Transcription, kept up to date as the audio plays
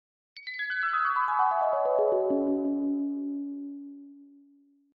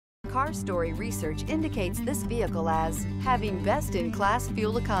Car Story research indicates this vehicle as having best-in-class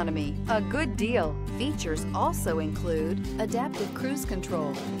fuel economy. A good deal. Features also include adaptive cruise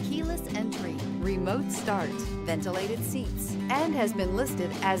control, keyless entry, remote start, ventilated seats, and has been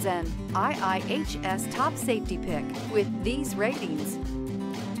listed as an IIHS top safety pick with these ratings.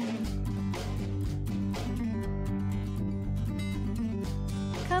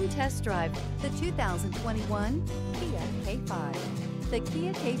 Come test drive the 2021 Kia K5. The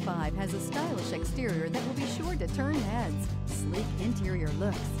Kia K5 has a stylish exterior that will be sure to turn heads. Sleek interior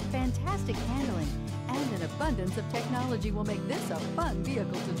looks, fantastic handling, and an abundance of technology will make this a fun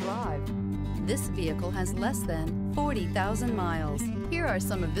vehicle to drive. This vehicle has less than 40,000 miles. Here are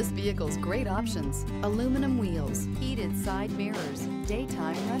some of this vehicle's great options: aluminum wheels, heated side mirrors,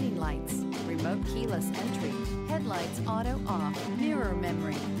 daytime running lights, remote keyless entry, headlights auto off, mirror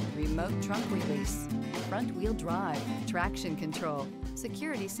memory, remote trunk release, front wheel drive, traction control,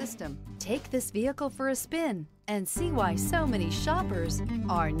 security system. Take this vehicle for a spin and see why so many shoppers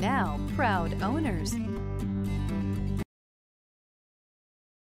are now proud owners.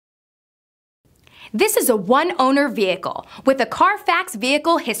 This is a one-owner vehicle with a Carfax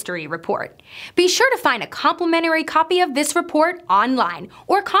Vehicle History Report. Be sure to find a complimentary copy of this report online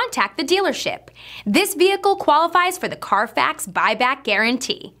or contact the dealership. This vehicle qualifies for the Carfax Buyback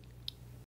Guarantee.